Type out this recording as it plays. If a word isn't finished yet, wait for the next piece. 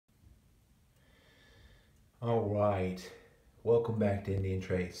All right, welcome back to Indian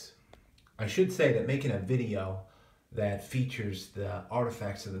Trace. I should say that making a video that features the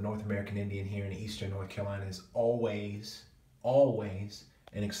artifacts of the North American Indian here in eastern North Carolina is always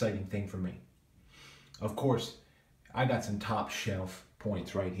an exciting thing for me. Of course, I got some top shelf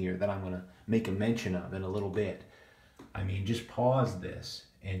points right here that I'm going to make a mention of in a little bit. I mean, just pause this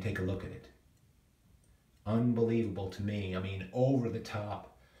and take a look at it. Unbelievable to me. I mean, over the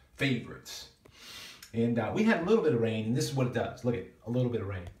top favorites. And we had a little bit of rain, and this is what it does. Look at a little bit of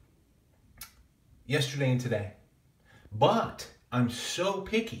rain. Yesterday and today. But I'm so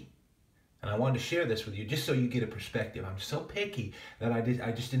picky, and I wanted to share this with you just so you get a perspective. I'm so picky that I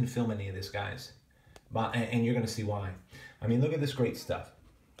just didn't film any of this, guys. And you're going to see why. I mean, look at this great stuff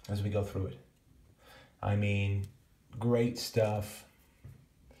as we go through it. I mean, great stuff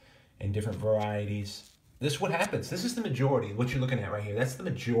in different varieties. This is what happens. This is the majority, what you're looking at right here. That's the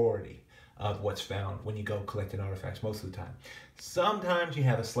majority of what's found when you go collecting artifacts most of the time. Sometimes you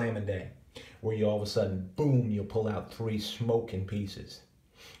have a slamming day where you all of a sudden, boom, you'll pull out 3 smoking pieces.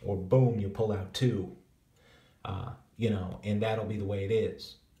 Or boom, you'll pull out 2. And that'll be the way it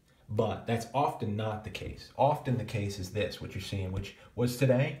is. But that's often not the case. Often the case is this, what you're seeing, which was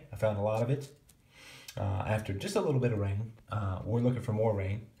today. I found a lot of it. After just a little bit of rain. We're looking for more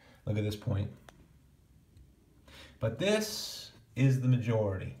rain. Look at this point. But this is the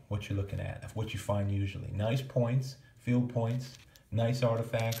majority, what you're looking at, of what you find usually. Nice points, field points, nice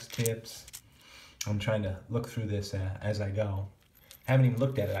artifacts, tips. I'm trying to look through this as I go. Haven't even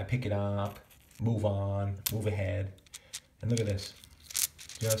looked at it. I pick it up, move on, move ahead. And look at this.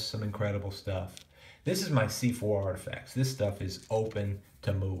 Just some incredible stuff. This is my C4 artifacts. This stuff is open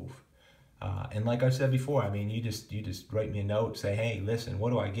to move. And like I said before, I mean, you just write me a note, say, hey, listen,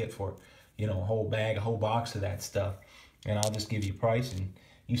 what do I get for, a whole bag, a whole box of that stuff? And I'll just give you a price, and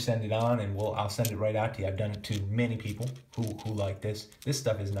you send it on, and I'll send it right out to you. I've done it to many people who like this. This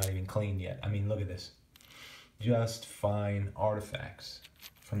stuff is not even cleaned yet. I mean, look at this. Just fine artifacts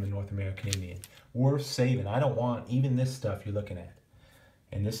from the North American Indian. Worth saving. I don't want even this stuff you're looking at.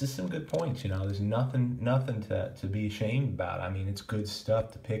 And this is some good points, There's nothing to be ashamed about. I mean, it's good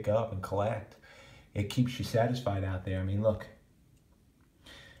stuff to pick up and collect. It keeps you satisfied out there. I mean, look.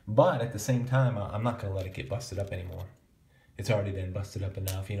 But at the same time, I'm not going to let it get busted up anymore. It's already been busted up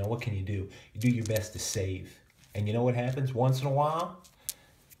enough. What can you do? You do your best to save. And you know what happens once in a while?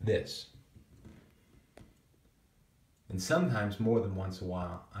 This. And sometimes more than once in a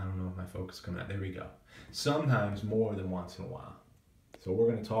while. I don't know if my focus is coming out. There we go. Sometimes more than once in a while. So we're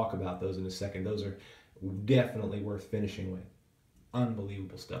going to talk about those in a second. Those are definitely worth finishing with.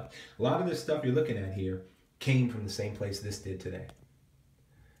 Unbelievable stuff. A lot of this stuff you're looking at here came from the same place this did today.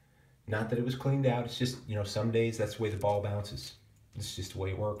 Not that it was cleaned out. It's just, some days that's the way the ball bounces. It's just the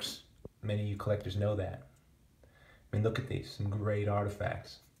way it works. Many of you collectors know that. I mean, look at these. Some great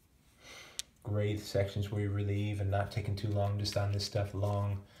artifacts. Great sections where you relieve and not taking too long just on this stuff.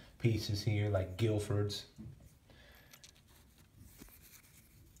 Long pieces here like Guilford's.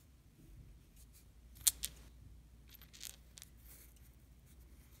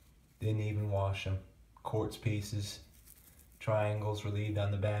 Didn't even wash them. Quartz pieces. Triangles relieved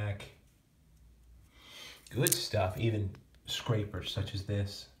on the back. Good stuff. Even scrapers such as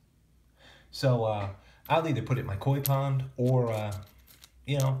this. So I'll either put it in my koi pond or,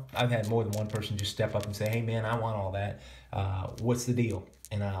 I've had more than one person just step up and say, hey man, I want all that. What's the deal?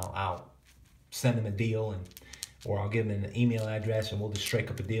 And I'll send them a deal, or I'll give them an email address, and we'll just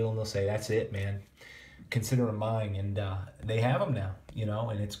strike up a deal, and they'll say, that's it, man. Consider them mine. And they have them now,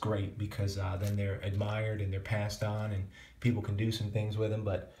 and it's great because then they're admired and they're passed on and people can do some things with them.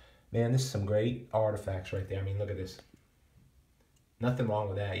 But man, this is some great artifacts right there. I mean, look at this. Nothing wrong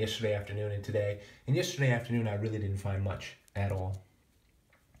with that. Yesterday afternoon and today. And yesterday afternoon, I really didn't find much at all.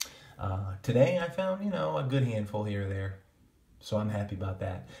 Today, I found, a good handful here or there. So I'm happy about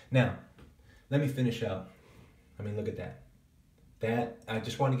that. Now, let me finish up. I mean, look at that. I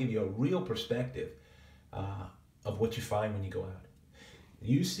just want to give you a real perspective of what you find when you go out.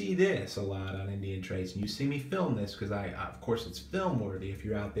 You see this a lot on Indian Trace, and you see me film this because of course, it's film worthy. If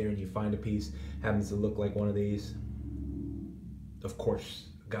you're out there and you find a piece happens to look like one of these, of course,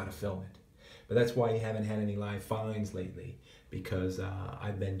 gotta film it. But that's why you haven't had any live finds lately, because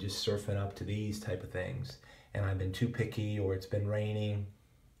I've been just surfing up to these type of things, and I've been too picky, or it's been raining,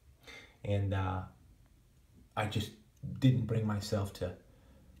 and I just didn't bring myself to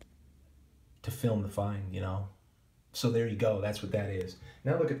film the find, So there you go. That's what that is.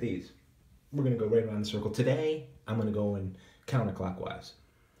 Now look at these. We're going to go right around the circle. Today, I'm going to go in counterclockwise.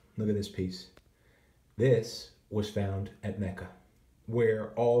 Look at this piece. This was found at Mecca.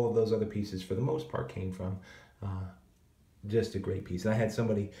 where all of those other pieces, for the most part, came from. Just a great piece. And I had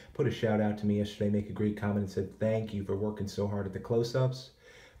somebody put a shout out to me yesterday, make a great comment, and said, thank you for working so hard at the close-ups,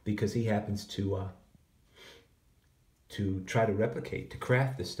 because he happens to try to replicate, to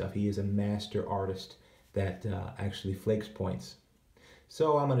craft this stuff. He is a master artist that actually flakes points.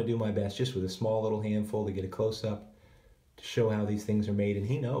 So I'm going to do my best just with a small little handful to get a close-up to show how these things are made. And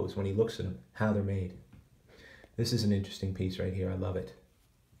he knows when he looks at them how they're made. This is an interesting piece right here. I love it.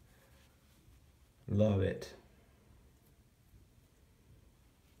 Love it.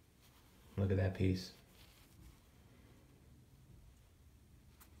 Look at that piece.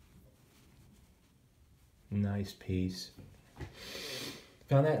 Nice piece.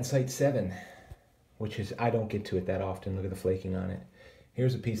 Found that in Site 7, which is, I don't get to it that often. Look at the flaking on it.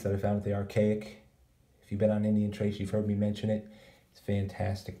 Here's a piece that I found at the Archaic. If you've been on Indian Trace, you've heard me mention it. It's a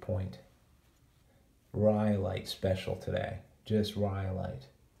fantastic point. Rhyolite special today. Just rhyolite.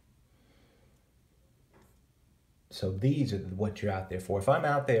 So these are what you're out there for. If I'm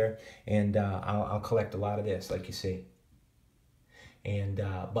out there, and I'll collect a lot of this, like you see. And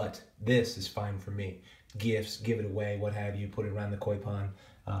but this is fine for me. Gifts, give it away, what have you, put it around the koi pond.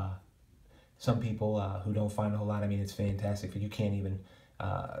 Some people who don't find a whole lot, I mean, it's fantastic, but you can't even,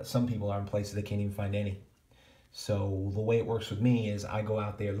 some people are in places they can't even find any. So the way it works with me is I go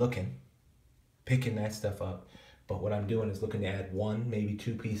out there looking, picking that stuff up. But what I'm doing is looking to add one, maybe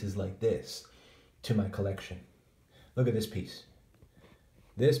two pieces like this to my collection. Look at this piece.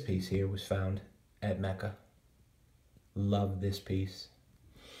 This piece here was found at Mecca. Love this piece.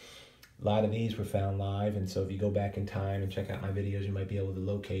 A lot of these were found live, and so if you go back in time and check out my videos, you might be able to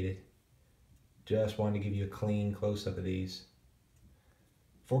locate it. Just wanted to give you a clean close-up of these.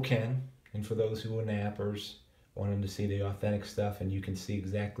 For Ken, and for those who are nappers, wanting to see the authentic stuff, and you can see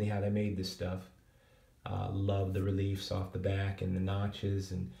exactly how they made this stuff. Love the reliefs off the back and the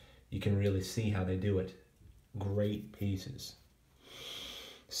notches, and you can really see how they do it. Great pieces.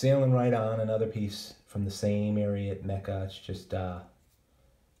 Sailing right on, another piece from the same area at Mecca. It's just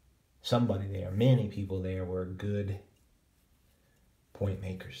somebody there, many people there were good point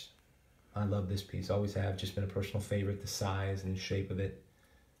makers. I love this piece, always have, just been a personal favorite, the size and shape of it.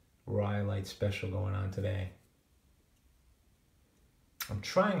 Rhyolite special going on today. I'm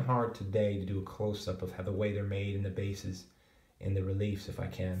trying hard today to do a close-up of how the way they're made and the bases and the reliefs if I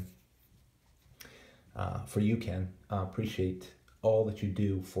can. For you, Ken, I appreciate all that you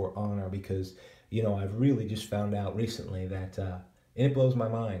do for honor, because, you know, I've really just found out recently that, and it blows my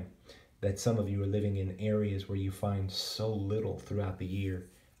mind, that some of you are living in areas where you find so little throughout the year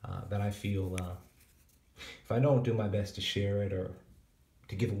that I feel, if I don't do my best to share it or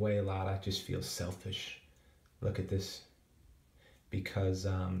to give away a lot, I just feel selfish. Look at this. Because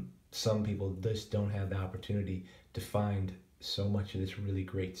some people just don't have the opportunity to find so much of this really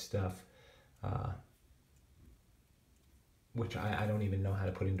great stuff. Which I don't even know how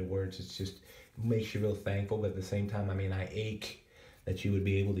to put into words. It's just makes you real thankful, but at the same time, I mean, I ache that you would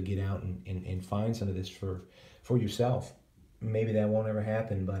be able to get out and find some of this for yourself. Maybe that won't ever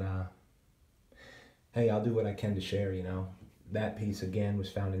happen, but hey, I'll do what I can to share, you know. That piece, again, was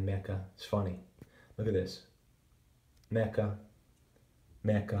found in Mecca. It's funny. Look at this. Mecca,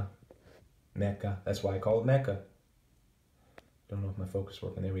 Mecca, Mecca. That's why I call it Mecca. Don't know if my focus is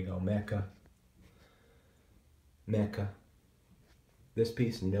working. There we go. Mecca, Mecca. This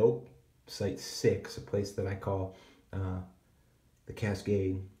piece, nope. Site 6, a place that I call the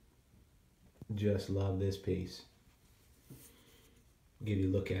Cascade. Just love this piece. Give you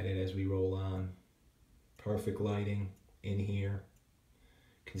a look at it as we roll on. Perfect lighting in here.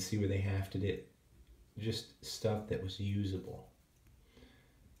 Can see where they hafted it. Just stuff that was usable.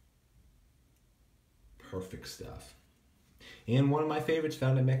 Perfect stuff. And one of my favorites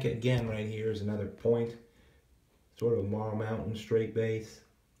found in Mecca again right here is another point. Sort of a Marl Mountain straight base.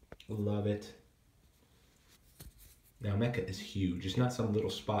 Love it. Now Mecca is huge. It's not some little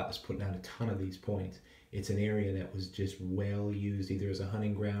spot that's putting out a ton of these points. It's an area that was just well used, either as a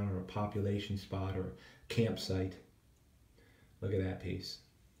hunting ground or a population spot or a campsite. Look at that piece.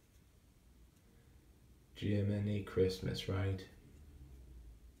 Jiminy Christmas, right?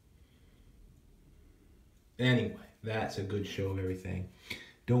 Anyway, that's a good show of everything.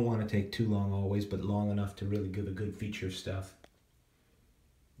 Don't want to take too long always, but long enough to really give a good feature of stuff.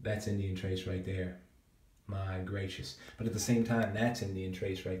 That's Indian Trace right there. My gracious. But at the same time, that's Indian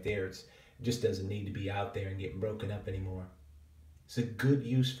Trace right there. It just doesn't need to be out there and getting broken up anymore. It's a good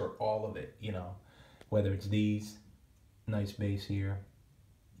use for all of it, you know. Whether it's these, nice base here.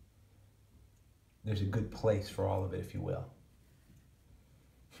 There's a good place for all of it, if you will.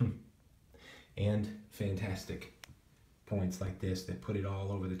 And fantastic points like this that put it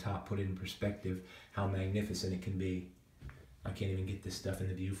all over the top, put it in perspective, how magnificent it can be. I can't even get this stuff in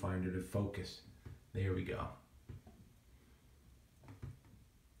the viewfinder to focus. There we go.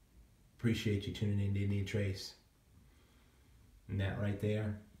 Appreciate you tuning in to Indian Trace. And that right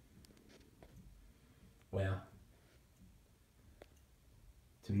there, well,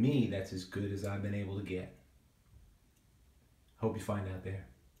 to me, that's as good as I've been able to get. Hope you find out there.